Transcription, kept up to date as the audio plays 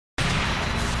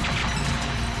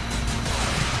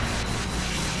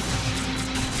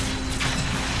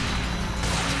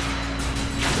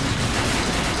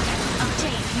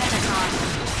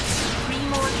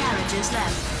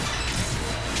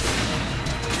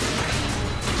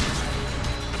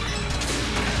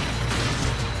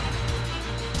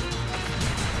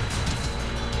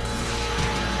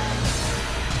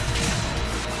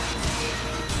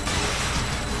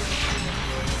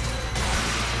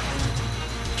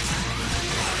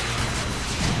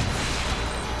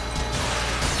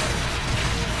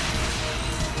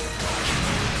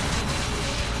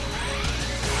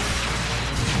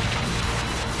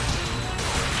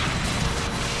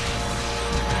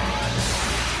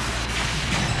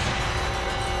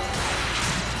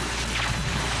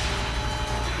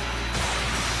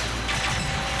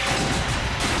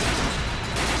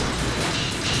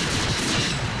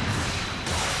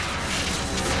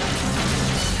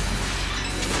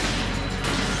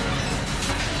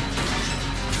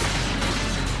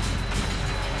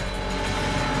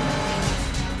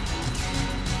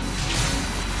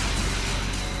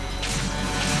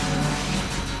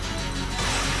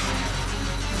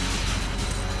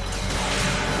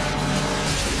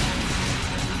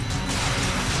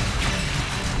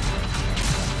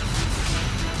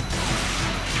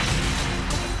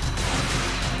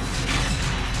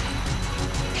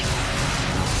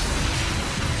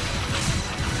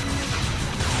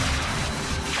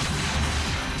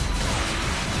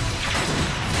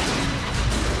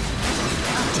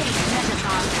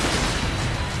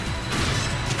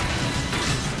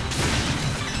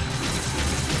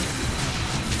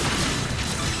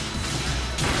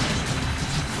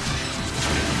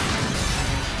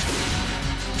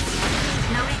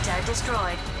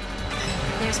destroyed.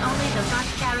 There's only the front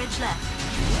carriage left.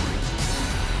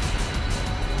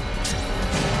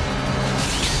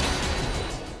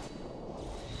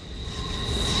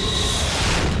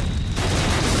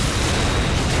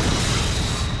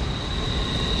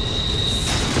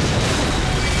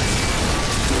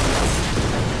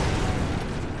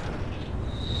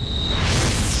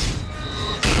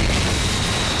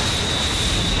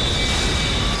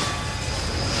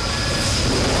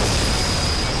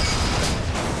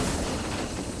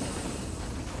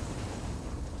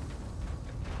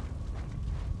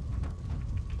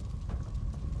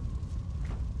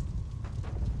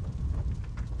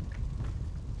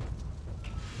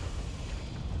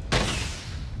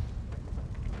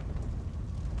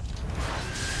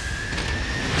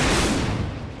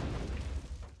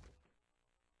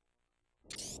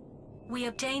 We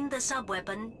obtained the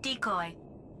subweapon, Decoy.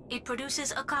 It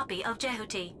produces a copy of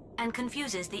Jehuti and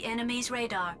confuses the enemy's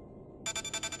radar.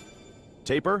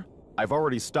 Taper, I've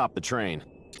already stopped the train.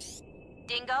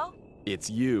 Dingo? It's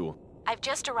you. I've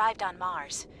just arrived on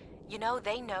Mars. You know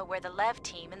they know where the Lev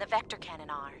team and the Vector Cannon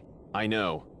are. I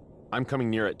know. I'm coming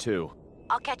near it too.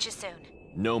 I'll catch you soon.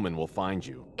 Noman will find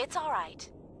you. It's all right.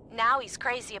 Now he's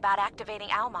crazy about activating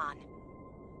Almon.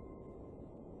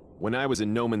 When I was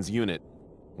in Noman's unit,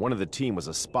 one of the team was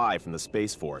a spy from the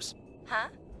Space Force. Huh?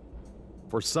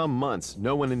 For some months,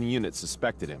 no one in the unit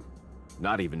suspected him.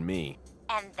 Not even me.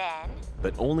 And then?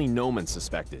 But only Noman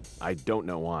suspected. I don't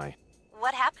know why.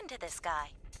 What happened to this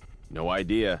guy? No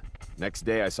idea. Next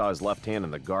day I saw his left hand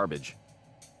in the garbage.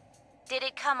 Did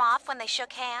it come off when they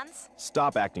shook hands?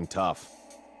 Stop acting tough.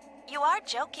 You are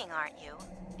joking, aren't you?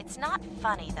 It's not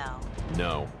funny, though.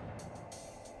 No.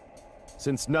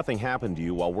 Since nothing happened to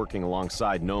you while working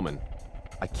alongside Noman,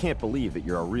 I can't believe that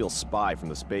you're a real spy from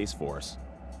the Space Force.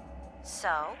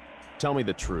 So? Tell me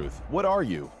the truth. What are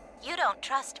you? You don't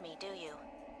trust me, do you?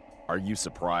 Are you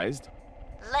surprised?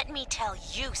 Let me tell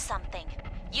you something.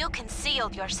 You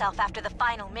concealed yourself after the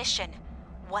final mission.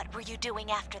 What were you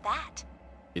doing after that?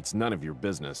 It's none of your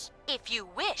business. If you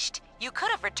wished, you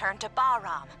could have returned to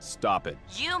Bahram. Stop it.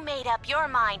 You made up your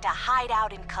mind to hide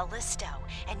out in Callisto,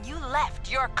 and you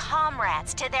left your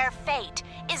comrades to their fate.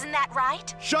 Isn't that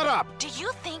right? Shut up! Do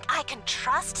you think I can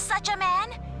trust such a man?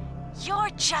 You're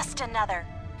just another.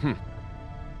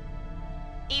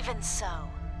 Even so,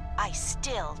 I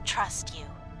still trust you.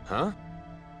 Huh?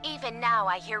 Even now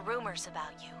I hear rumors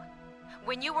about you.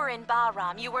 When you were in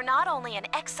Bahram, you were not only an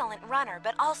excellent runner,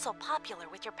 but also popular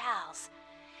with your pals.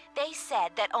 They said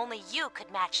that only you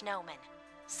could match Noman,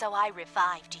 so I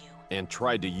revived you. And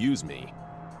tried to use me.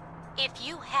 If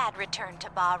you had returned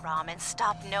to Bahram and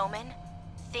stopped Noman,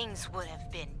 things would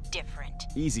have been different.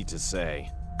 Easy to say.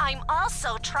 I'm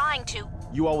also trying to...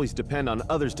 You always depend on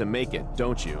others to make it,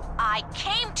 don't you? I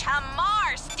came to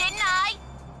Mars, didn't I?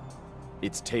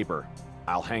 It's Taper.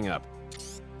 I'll hang up.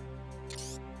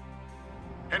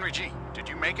 Henry G., did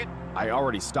you make it? I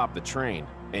already stopped the train.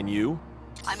 And you?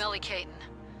 I'm Ellie Caton,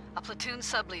 a platoon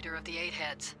subleader of the Eight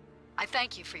Heads. I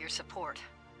thank you for your support.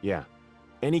 Yeah.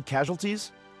 Any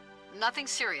casualties? Nothing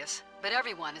serious, but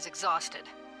everyone is exhausted.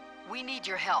 We need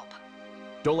your help.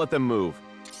 Don't let them move.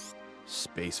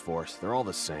 Space Force, they're all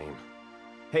the same.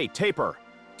 Hey, Taper!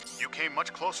 You came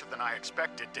much closer than I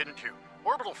expected, didn't you?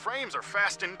 Orbital frames are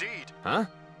fast indeed. Huh?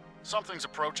 Something's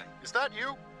approaching. Is that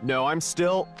you? No, I'm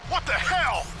still... What the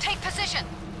hell? Take position!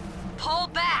 Pull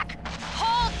back!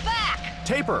 Pull back!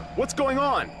 Taper, what's going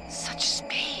on? Such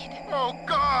speed. Oh,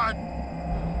 God!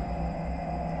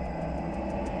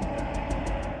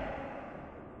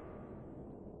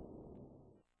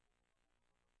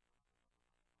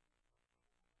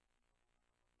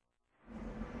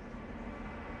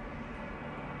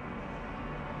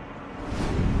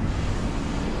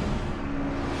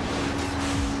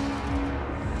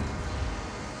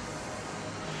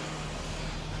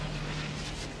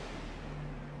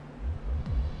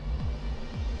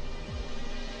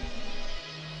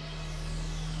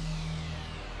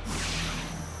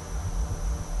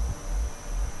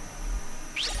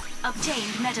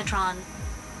 Obtained Metatron.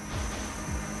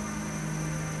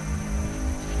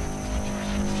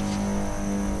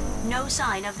 No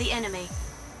sign of the enemy.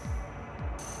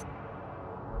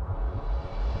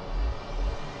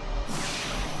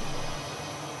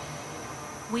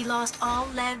 We lost all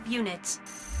Lev units.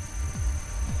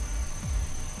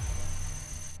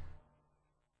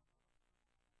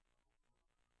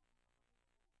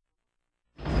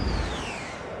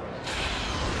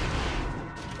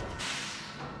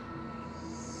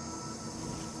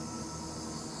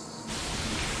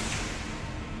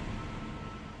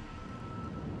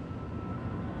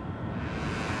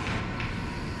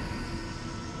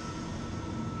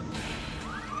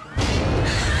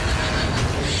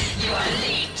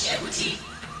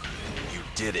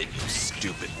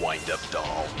 wind-up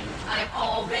doll. I've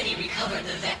already recovered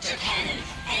the Vector Cannon,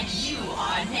 and you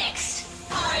are next.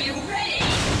 Are you ready?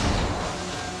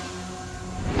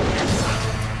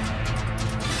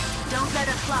 Don't let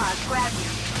a claw grab you.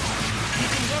 You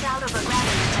can get out of a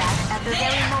grabbing attack at the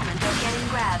very moment of getting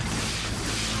grabbed.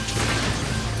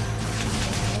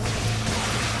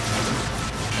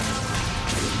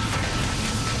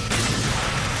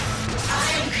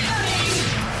 I'm coming!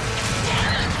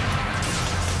 Damn!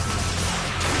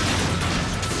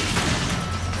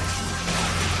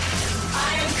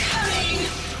 I'm coming!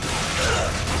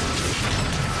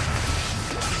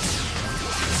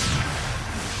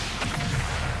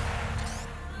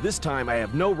 This time I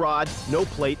have no rod, no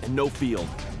plate, and no field.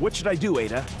 What should I do,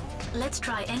 Ada? Let's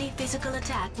try any physical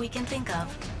attack we can think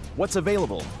of. What's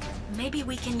available? Maybe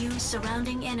we can use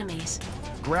surrounding enemies.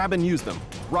 Grab and use them.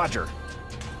 Roger.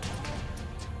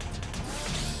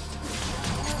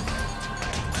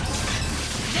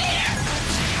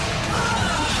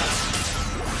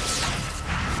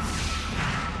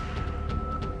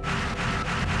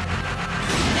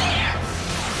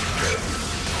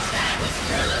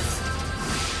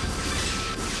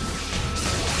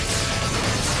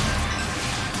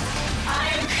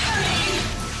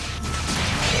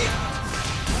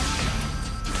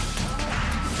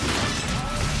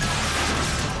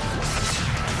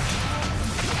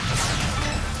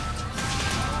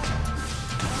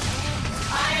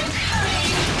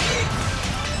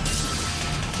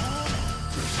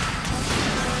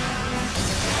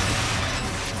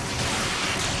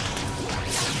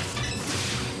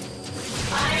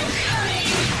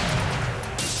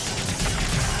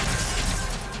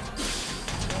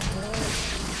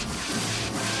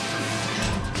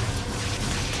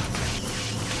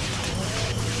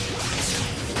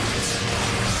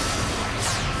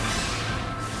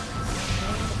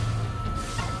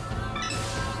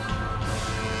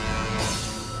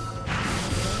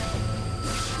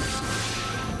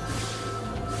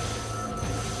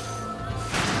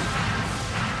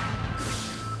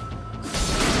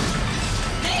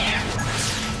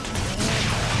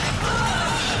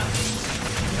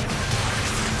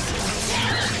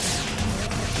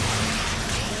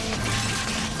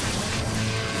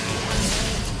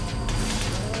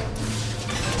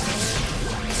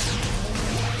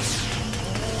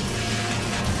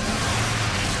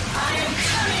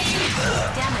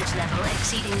 Damage level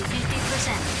exceeding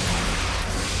 50%.